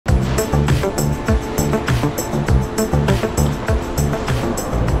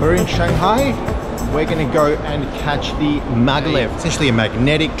We're in Shanghai. We're going to go and catch the Maglev, essentially a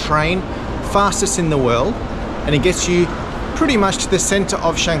magnetic train, fastest in the world, and it gets you pretty much to the center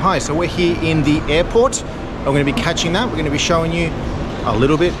of Shanghai. So we're here in the airport. We're going to be catching that. We're going to be showing you a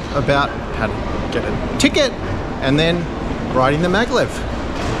little bit about how to get a ticket and then riding the Maglev.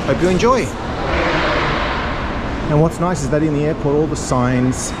 Hope you enjoy. And what's nice is that in the airport, all the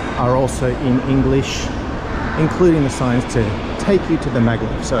signs are also in English, including the signs to take you to the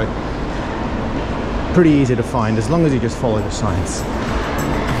Maglev. So pretty easy to find as long as you just follow the signs.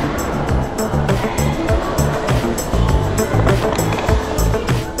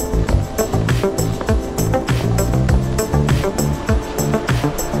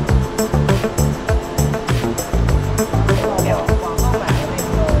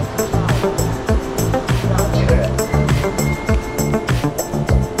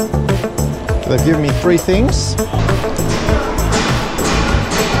 They've given me 3 things.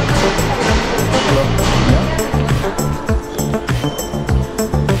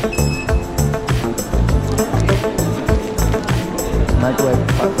 Maglev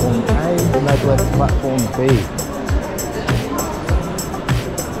platform A, Maglev platform B.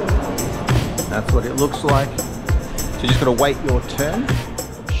 That's what it looks like. So you just got to wait your turn,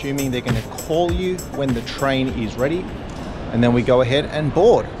 assuming they're going to call you when the train is ready, and then we go ahead and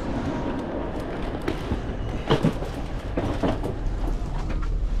board.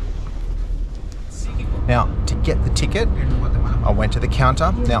 Now, to get the ticket, I went to the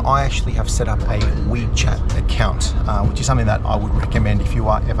counter. Now, I actually have set up a WeChat account, which is something that I would recommend if you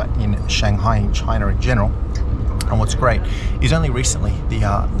are ever in Shanghai, in China in general. And what's great is only recently the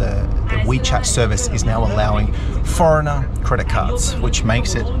WeChat service is now allowing foreigner credit cards, which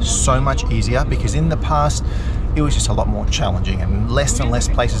makes it so much easier, because in the past, it was just a lot more challenging, and less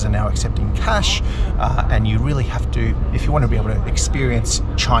places are now accepting cash, and you really have to, if you want to be able to experience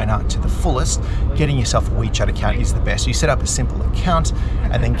China to the fullest, getting yourself a WeChat account is the best. So you set up a simple account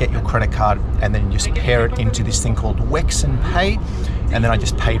and then get your credit card, and then you just pair it into this thing called Wex and Pay, and then I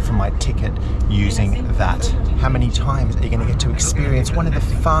just paid for my ticket using that. How many times are you going to get to experience one of the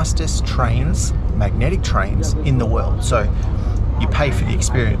fastest trains, magnetic trains in the world? So you pay for the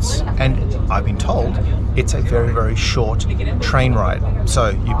experience, and I've been told it's a very, very short train ride. So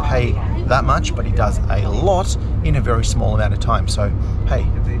you pay that much, but it does a lot in a very small amount of time. So hey,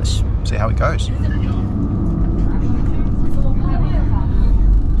 let's see how it goes.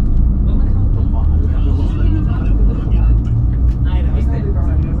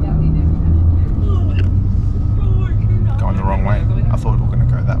 Going the wrong way. I thought we were going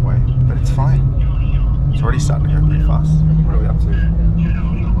to go that way, but it's fine. It's already starting to go pretty fast. What are we up to?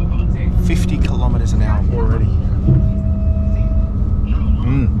 50 kilometers an hour already.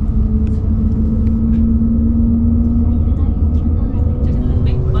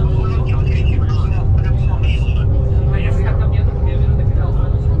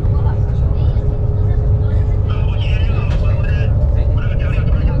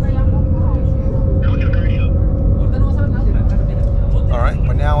 All right,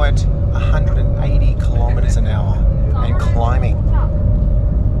 we're now at 180 kilometers an hour and climbing.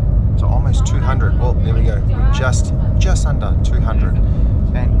 So almost 200. Well, there we go. Just under 200,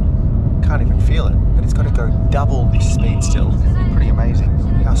 and can't even feel it. But it's got to go double this speed still. Pretty amazing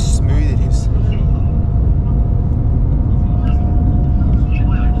how smooth it is.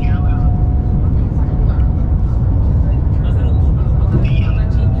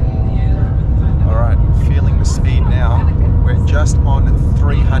 All right, feeling the speed now. We're just on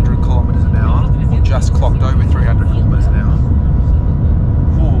 300 kilometers an hour, or just clocked over 300 kilometers an hour.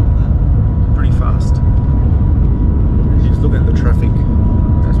 Ooh, pretty fast. You just look at the traffic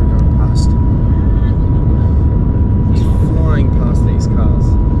as we're going past. Just flying past these cars.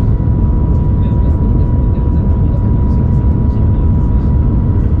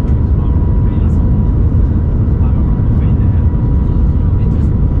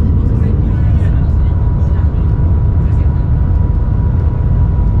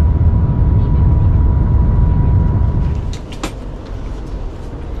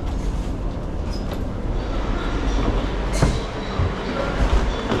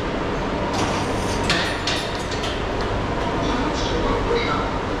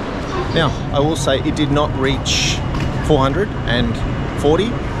 Now, I will say it did not reach 440.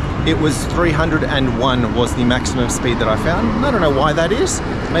 It was 301 was the maximum speed that I found. I don't know why that is.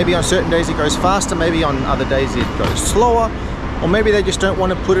 Maybe on certain days it goes faster, maybe on other days it goes slower, or maybe they just don't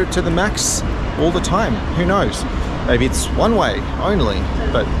want to put it to the max all the time. Who knows? Maybe it's one way only,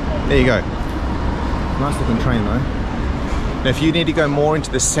 but there you go. Nice looking train though. Now, if you need to go more into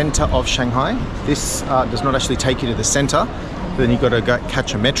the center of Shanghai, this does not actually take you to the center. Then you've got to go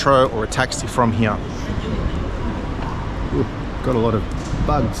catch a metro or a taxi from here. Ooh, got a lot of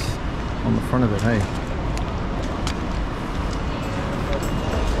bugs on the front of it, hey.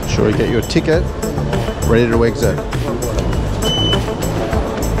 Sure you get your ticket, ready to exit.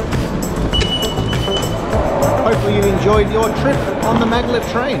 Hopefully you enjoyed your trip on the Maglev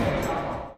train.